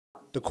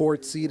The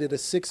court seated a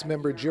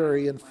 6-member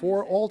jury and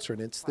 4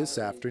 alternates this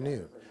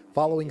afternoon,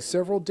 following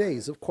several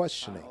days of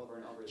questioning.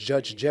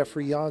 Judge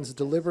Jeffrey Yans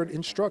delivered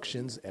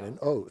instructions and an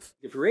oath.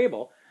 If you're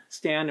able,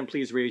 stand and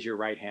please raise your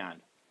right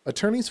hand.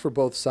 Attorneys for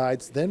both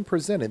sides then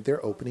presented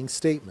their opening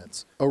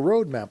statements, a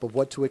roadmap of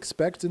what to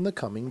expect in the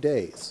coming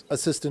days.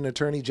 Assistant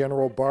Attorney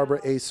General Barbara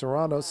A.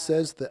 Serrano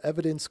says the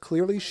evidence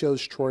clearly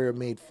shows Troyer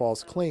made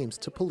false claims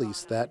to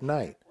police that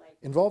night,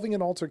 involving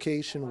an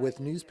altercation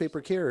with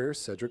newspaper carrier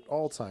Sedrick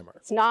Altheimer.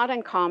 It's not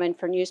uncommon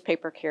for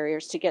newspaper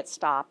carriers to get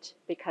stopped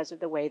because of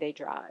the way they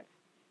drive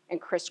and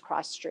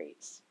crisscross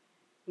streets,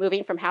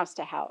 moving from house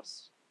to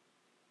house.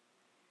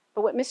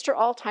 But what Mr.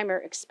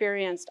 Altheimer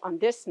experienced on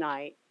this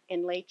night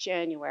in late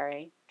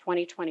January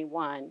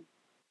 2021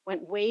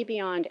 went way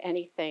beyond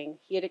anything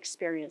he had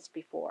experienced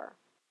before.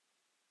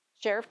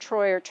 Sheriff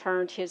Troyer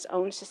turned his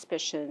own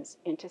suspicions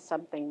into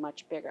something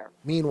much bigger.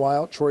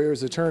 Meanwhile,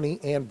 Troyer's attorney,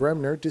 Ann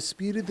Bremner,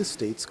 disputed the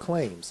state's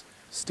claims,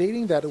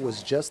 stating that it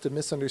was just a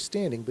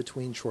misunderstanding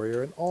between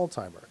Troyer and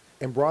Altheimer,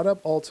 and brought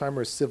up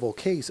Altheimer's civil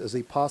case as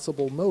a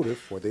possible motive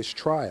for this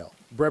trial.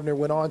 Bremner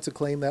went on to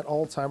claim that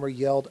Altheimer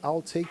yelled,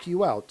 "I'll take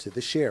you out," to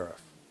the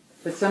sheriff.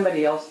 But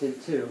somebody else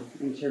did too,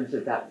 in terms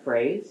of that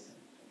phrase,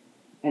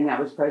 and that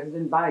was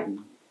President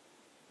Biden,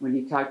 when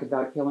he talked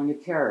about killing a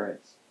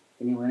terrorist.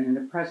 And he went in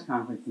a press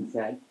conference and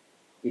said,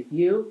 if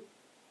you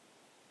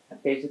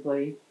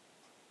basically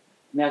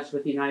mess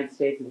with the United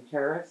States as a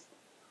terrorist,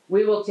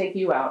 we will take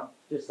you out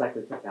just like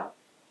we took out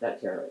that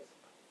terrorist.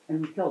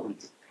 And we killed him.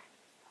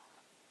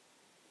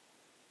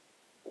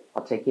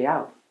 I'll take you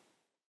out.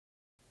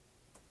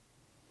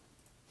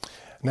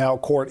 Now,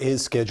 court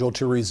is scheduled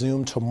to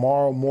resume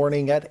tomorrow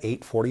morning at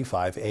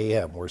 8:45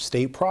 a.m., where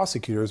state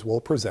prosecutors will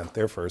present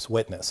their first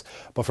witness.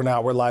 But for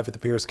now, we're live at the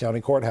Pierce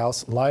County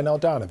Courthouse. Lionel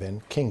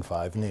Donovan, King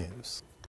 5 News.